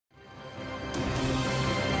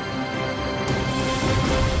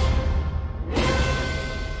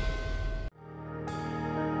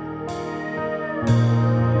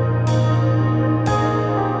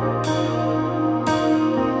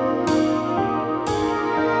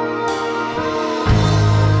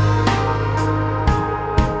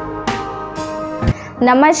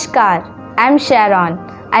Namaskar, I am Sharon.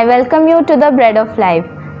 I welcome you to the Bread of Life.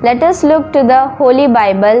 Let us look to the Holy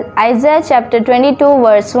Bible, Isaiah chapter 22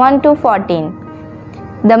 verse 1 to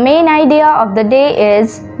 14. The main idea of the day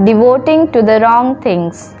is devoting to the wrong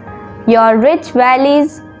things. Your rich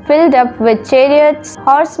valleys filled up with chariots,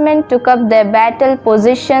 horsemen took up their battle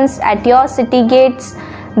positions at your city gates.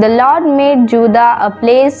 The Lord made Judah a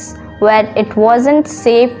place where it wasn't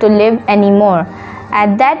safe to live anymore.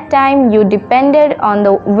 At that time you depended on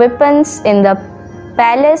the weapons in the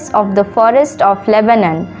palace of the forest of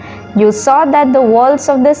Lebanon. You saw that the walls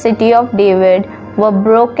of the city of David were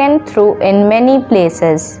broken through in many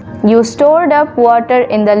places. You stored up water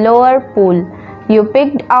in the lower pool. You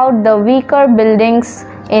picked out the weaker buildings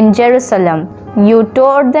in Jerusalem. You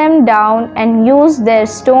tore them down and used their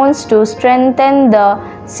stones to strengthen the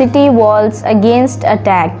city walls against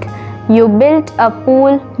attack. You built a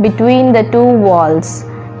pool between the two walls.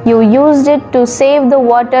 You used it to save the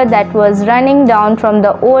water that was running down from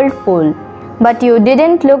the old pool. But you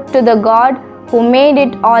didn't look to the God who made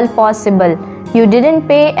it all possible. You didn't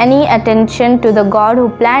pay any attention to the God who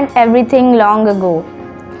planned everything long ago.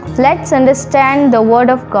 Let's understand the word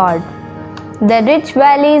of God. The rich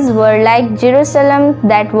valleys were like Jerusalem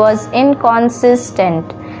that was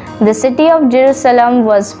inconsistent. The city of Jerusalem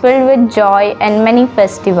was filled with joy and many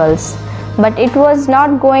festivals, but it was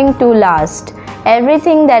not going to last.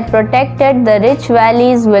 Everything that protected the rich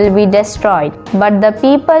valleys will be destroyed. But the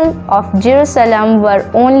people of Jerusalem were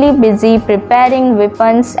only busy preparing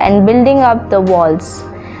weapons and building up the walls.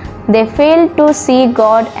 They failed to see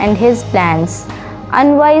God and His plans.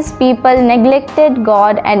 Unwise people neglected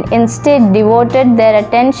God and instead devoted their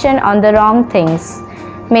attention on the wrong things.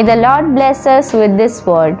 May the Lord bless us with this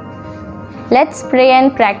word. Let's pray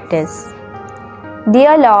and practice.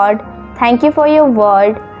 Dear Lord, thank you for your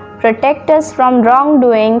word. Protect us from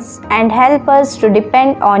wrongdoings and help us to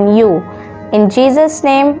depend on you. In Jesus'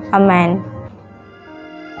 name, Amen.